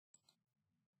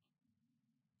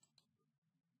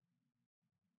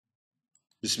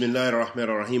Bismillahir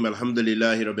Rahmanir Rahim.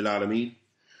 Alhamdulillahi Rabbil Alameen.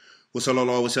 Wa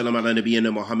sallallahu wa sallam ala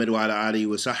nabiyyina Muhammad wa ala alihi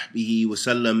wa sahbihi wa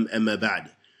sallam amma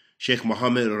ba'd. Shaykh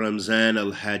Muhammad Ramzaan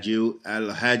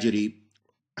Al-Hajri,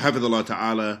 Hafidhullah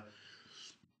Ta'ala,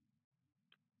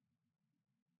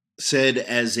 said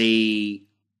as a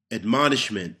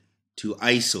admonishment to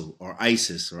ISIL or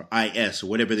ISIS or IS or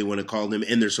whatever they want to call them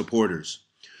and their supporters,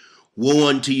 woe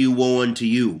unto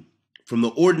you, from the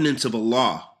ordinance of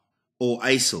Allah, O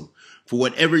ISIL, for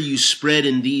whatever you spread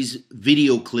in these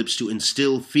video clips to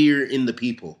instill fear in the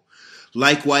people.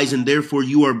 Likewise, and therefore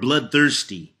you are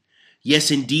bloodthirsty. Yes,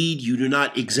 indeed, you do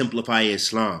not exemplify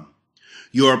Islam.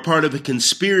 You are part of a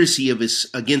conspiracy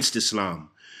against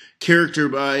Islam,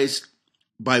 characterized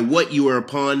by what you are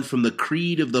upon from the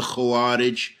creed of the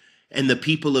Khawaarij, and the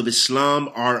people of Islam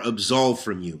are absolved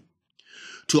from you.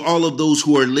 To all of those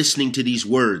who are listening to these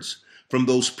words, from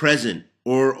those present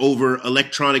or over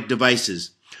electronic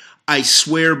devices, I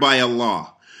swear by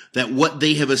Allah that what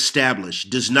they have established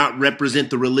does not represent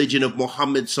the religion of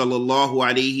Muhammad sallallahu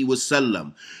alaihi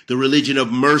wasallam, the religion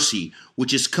of mercy,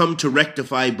 which has come to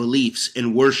rectify beliefs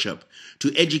and worship,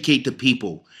 to educate the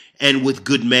people and with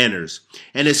good manners,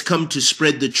 and has come to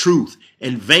spread the truth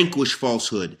and vanquish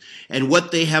falsehood. And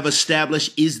what they have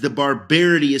established is the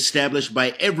barbarity established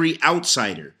by every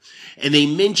outsider. And they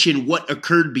mention what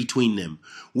occurred between them,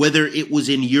 whether it was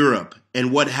in Europe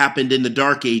and what happened in the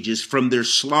Dark Ages from their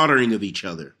slaughtering of each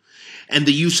other, and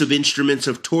the use of instruments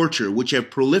of torture which have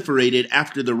proliferated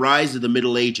after the rise of the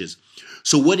Middle Ages.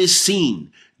 So what is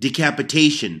seen?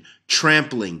 Decapitation,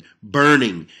 trampling,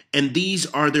 burning, and these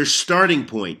are their starting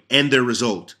point and their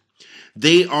result.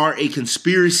 They are a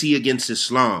conspiracy against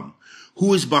Islam.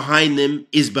 Who is behind them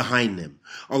is behind them.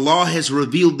 Allah has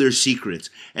revealed their secrets,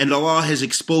 and Allah has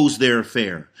exposed their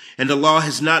affair. And Allah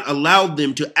has not allowed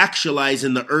them to actualize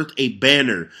in the earth a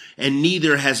banner, and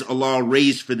neither has Allah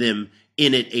raised for them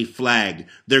in it a flag.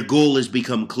 Their goal has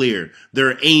become clear.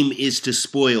 Their aim is to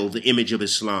spoil the image of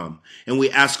Islam. And we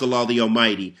ask Allah the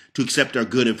Almighty to accept our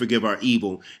good and forgive our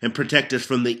evil, and protect us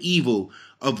from the evil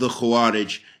of the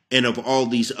Khawaarij and of all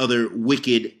these other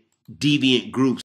wicked, deviant groups